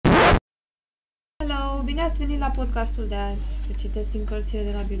Bine ați venit la podcastul de azi. Vă citesc din cărțile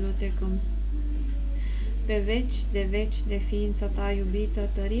de la bibliotecă. Pe veci de ființa ta iubită,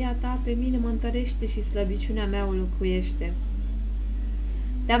 tăria ta pe mine mă întărește și slăbiciunea mea o locuiește.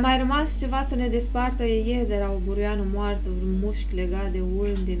 De-a mai rămas ceva să ne despartă iedera, o buruiană moartă, vreun mușchi legat de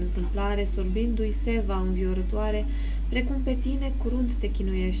ulm din întâmplare, sorbindu-i seva înviorătoare, precum pe tine crunt te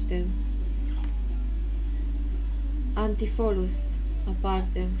chinuiește. Antifolus,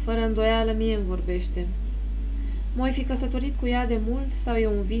 aparte, fără îndoială mie îmi vorbește. M-oi fi căsătorit cu ea de mult sau e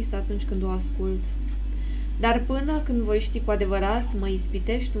un vis atunci când o ascult? Dar până când voi ști cu adevărat, mă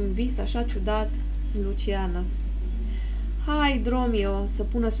ispitești un vis așa ciudat, Luciana. Hai, Dromio, să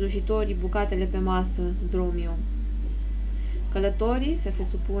pună slujitorii bucatele pe masă, Dromio. Călătorii să se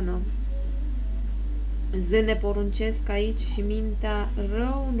supună. Zâne poruncesc aici și mintea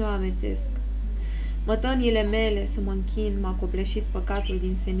rău ne-o amețesc. Mătănile mele să mă închin, m-a copleșit păcatul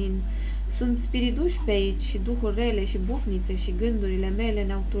din senin. Sunt spiriduși pe aici și duhuri rele și bufnițe și gândurile mele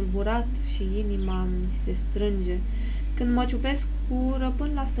ne-au tulburat și inima mi se strânge când mă ciupesc cu ură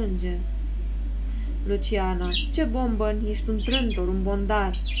până la sânge. Luciana, ce bombă, ești un trântor, un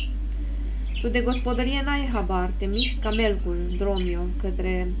bondar. Tu de gospodărie n-ai habar, te miști ca melcul, Dromio,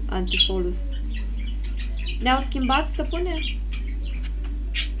 către Antifolus. Ne-au schimbat, stăpâne?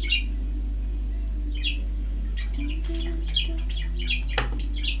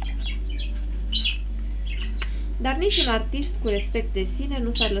 Dar niciun artist cu respect de sine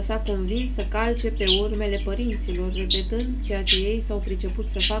nu s-ar lăsa convins să calce pe urmele părinților, repetând ceea ce ei s-au priceput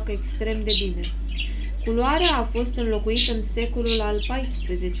să facă extrem de bine. Culoarea a fost înlocuită în secolul al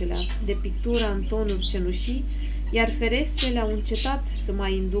XIV-lea de pictura în tonuri cenușii, iar ferestrele au încetat să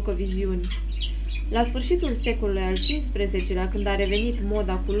mai inducă viziuni. La sfârșitul secolului al XV-lea, când a revenit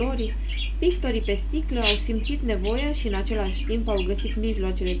moda culorii, pictorii pe sticlă au simțit nevoia și în același timp au găsit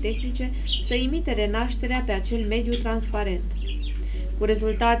mijloacele tehnice să imite renașterea pe acel mediu transparent, cu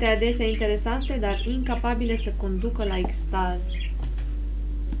rezultate adesea interesante, dar incapabile să conducă la extaz.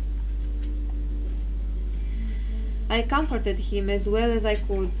 I comforted him as well as I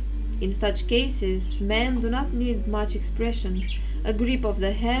could. In such cases, men do not need much expression. A grip of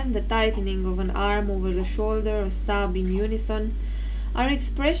the hand, the tightening of an arm over the shoulder, a sob in unison, are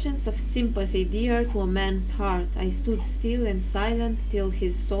expressions of sympathy dear to a man's heart. I stood still and silent till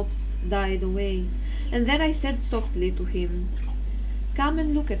his sobs died away, and then I said softly to him, "Come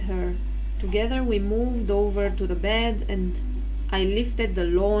and look at her." Together we moved over to the bed, and I lifted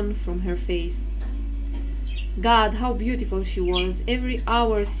the lawn from her face. God, how beautiful she was! Every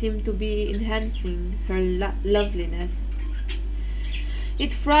hour seemed to be enhancing her loveliness.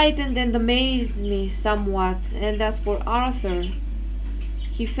 It frightened and amazed me somewhat, and as for Arthur,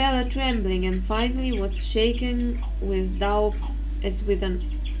 he fell a trembling and finally was shaken with doubt as with an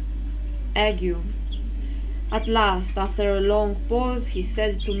ague. At last, after a long pause, he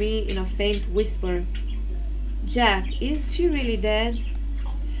said to me in a faint whisper, "Jack, is she really dead?"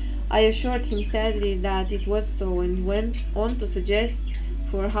 I assured him sadly that it was so, and went on to suggest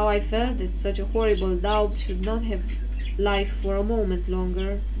for how I felt that such a horrible doubt should not have life for a moment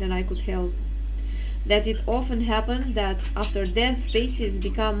longer than I could help. That it often happened that after death faces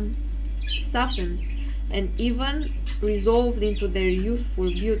become softened and even resolved into their youthful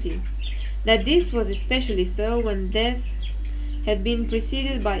beauty. That this was especially so when death had been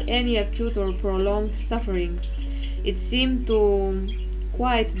preceded by any acute or prolonged suffering. It seemed to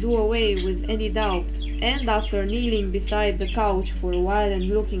quite do away with any doubt, and after kneeling beside the couch for a while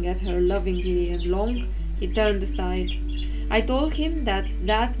and looking at her lovingly and long, he turned aside. I told him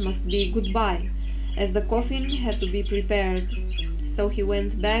that must be goodbye, as the coffin had to be prepared. So he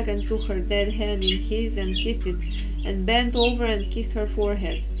went back and took her dead hand in his and kissed it, and bent over and kissed her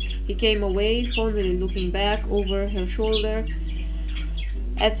forehead. He came away, fondly looking back over her shoulder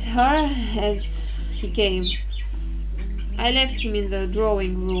at her as he came. I left him in the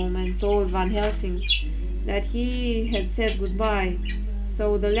drawing room and told Van Helsing that he had said goodbye.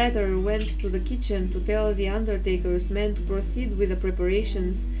 So the latter went to the kitchen to tell the undertaker's men to proceed with the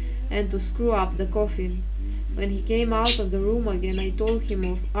preparations and to screw up the coffin. When he came out of the room again, I told him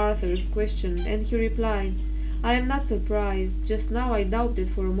of Arthur's question, and he replied, "I am not surprised. Just now I doubted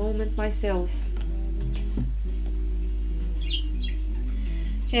for a moment myself."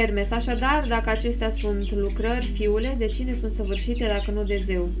 Hermes, așadar, dacă acestea sunt lucrări, fiule, de cine sunt săvârșite dacă nu de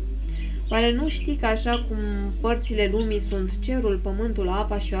zeu? Oare nu știi că așa cum părțile lumii sunt cerul, pământul,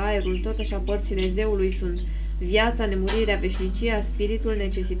 apa și aerul, tot așa părțile zeului sunt viața, nemurirea, veșnicia, spiritul,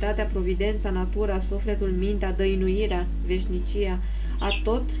 necesitatea, providența, natura, sufletul, mintea, dăinuirea, veșnicia, a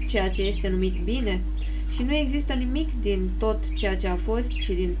tot ceea ce este numit bine? Și nu există nimic din tot ceea ce a fost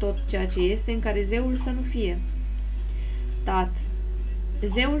și din tot ceea ce este în care zeul să nu fie. Tat.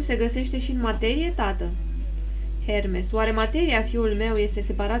 Zeul se găsește și în materie, tată? Hermes. Oare materia, fiul meu, este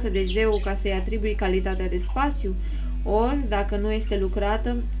separată de zeu ca să-i atribui calitatea de spațiu? Ori, dacă nu este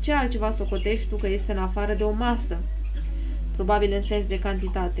lucrată, ce altceva socotești tu că este în afară de o masă? Probabil în sens de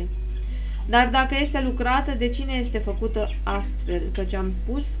cantitate. Dar dacă este lucrată, de cine este făcută astfel? Căci am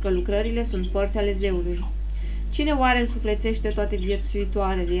spus că lucrările sunt părți ale zeului. Cine oare însuflețește toate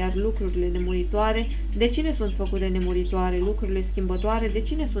viețuitoarele, iar lucrurile nemuritoare, de cine sunt făcute nemuritoare? Lucrurile schimbătoare, de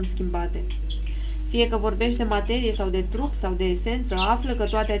cine sunt schimbate? Fie că vorbești de materie sau de trup sau de esență, află că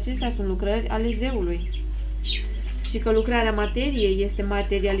toate acestea sunt lucrări ale zeului. Și că lucrarea materiei este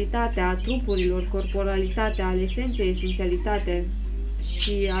materialitatea a trupurilor, corporalitatea al esenței, esențialitatea,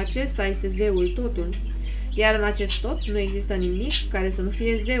 și acesta este zeul totul. Iar în acest tot nu există nimic care să nu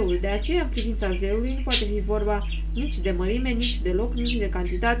fie zeul. De aceea, în privința zeului, nu poate fi vorba nici de mărime, nici de loc, nici de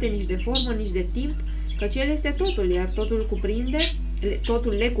cantitate, nici de formă, nici de timp, căci el este totul, iar totul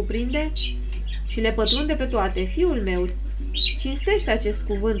le cuprinde și le pătrunde pe toate. Fiul meu, cinstește acest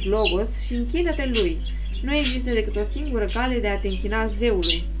cuvânt logos și închină-te lui. Nu există decât o singură cale de a te închina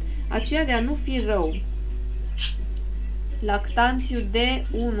zeului, aceea de a nu fi rău. Lactanțiu de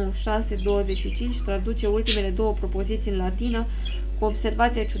 1.6.25 traduce ultimele două propoziții în latină cu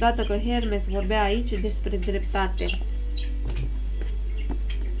observația ciudată că Hermes vorbea aici despre dreptate.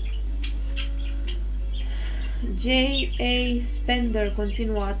 J.A. Spender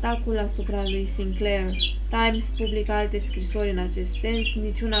continuă atacul asupra lui Sinclair. Times publică alte scrisori în acest sens,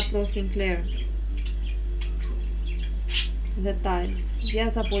 niciuna pro-Sinclair. The Times.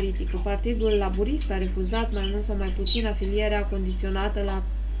 Viața politică. Partidul Laburist a refuzat mai mult sau mai puțin afilierea condiționată la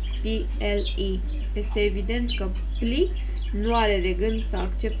PLE. Este evident că PLI nu are de gând să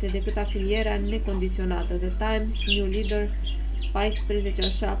accepte decât afilierea necondiționată. The Times, New Leader,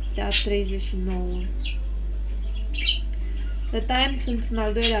 14/7/39. The Times, într-un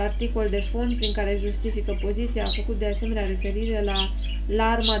al doilea articol de fond prin care justifică poziția, a făcut de asemenea referire la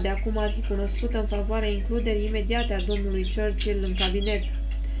larma de acum ar fi cunoscută în favoarea includerii imediate a domnului Churchill în cabinet.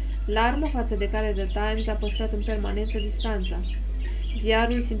 Larmă față de care The Times a păstrat în permanență distanța.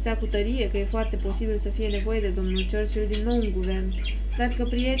 Ziarul simțea cu tărie că e foarte posibil să fie nevoie de domnul Churchill din nou în guvern, dar că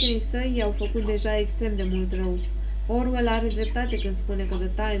prietenii săi i-au făcut deja extrem de mult rău. Orwell are dreptate când spune că The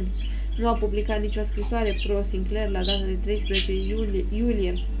Times nu a publicat nicio scrisoare pro-Sinclair la data de 13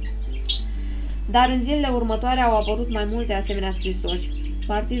 iulie. Dar în zilele următoare au apărut mai multe asemenea scrisori.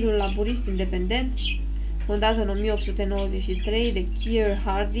 Partidul Laburist Independent, fondat în 1893 de Keir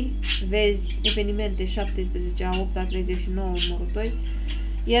Hardie, vezi evenimente 17/8/39, numărul 2,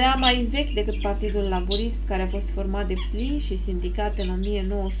 era mai vechi decât Partidul Laburist, care a fost format de PLI și sindicat în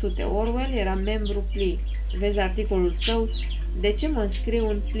 1900. Orwell era membru PLI. Vezi articolul său De ce mă înscriu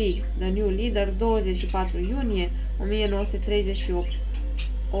în PLI? The New Leader, 24 iunie 1938.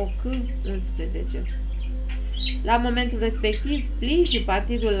 OC 11. La momentul respectiv, PLI și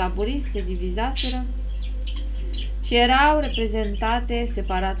Partidul Laburist se divizaseră și erau reprezentate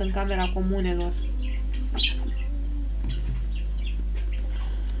separat în Camera Comunelor.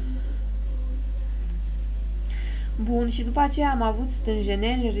 Bun, și după aceea am avut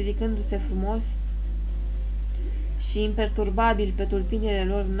stânjeneli ridicându-se frumos și imperturbabil pe tulpinile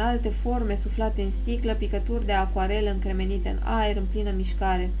lor înalte, forme suflate în sticlă, picături de acoarelă încremenite în aer în plină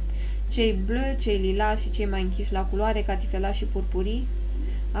mișcare, cei bleu, cei lila și cei mai închiși la culoare, catifela și purpurii,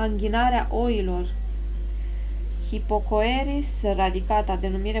 anghinarea oilor, Hipocoeris radicata,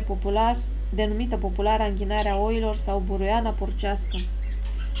 denumită popular anghinarea oilor sau buruiana porcească,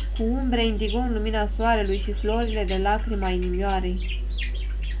 cu umbre indigo în lumina soarelui și florile de lacrima inimioarei.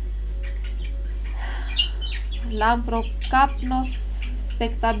 Lamprocapnos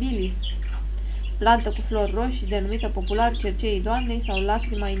spectabilis, plantă cu flori roșii, denumită popular cerceii doamnei sau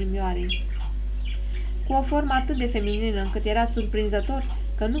lacrima inimioarei, cu o formă atât de feminină încât era surprinzător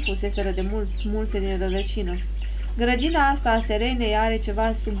că nu fuseseră de mult smulse din rădăcină. Grădina asta a serenei are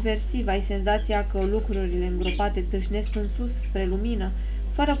ceva subversiv, ai senzația că lucrurile îngropate țâșnesc în sus spre lumină,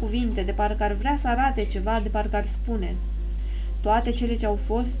 fără cuvinte, de parcă ar vrea să arate ceva, de parcă ar spune. Toate cele ce au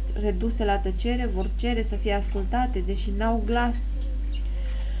fost reduse la tăcere vor cere să fie ascultate, deși n-au glas.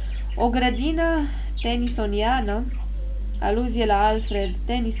 O grădină tenisoniană, aluzie la Alfred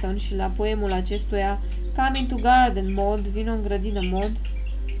Tennyson și la poemul acestuia Come into Garden Mod, vino în grădină mod,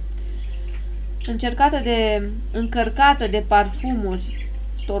 încărcată de parfumuri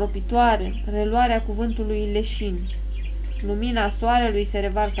toropitoare, reluarea cuvântului leșin. Lumina soarelui se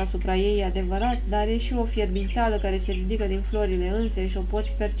revarsă asupra ei, adevărat, dar e și o fierbințeală care se ridică din florile înse și o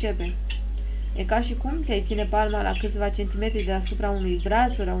poți percepe. E ca și cum ți-ai ține palma la câțiva centimetri deasupra unui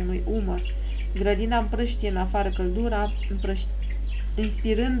braț ori a unui umăr. Grădina împrăștie în afară căldura,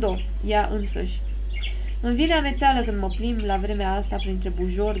 inspirând-o ea însăși. Îmi vine amețeală când mă plimb la vremea asta printre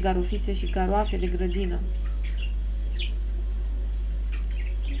bujori, garofițe și garoafe de grădină.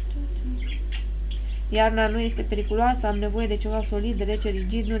 Iarna nu este periculoasă, am nevoie de ceva solid, rece,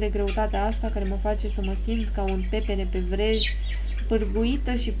 rigid, nu de greutatea asta care mă face să mă simt ca un pepene pe vrej,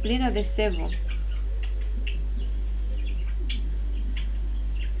 pârguită și plină de sevă.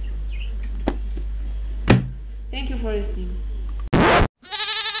 Thank you for listening.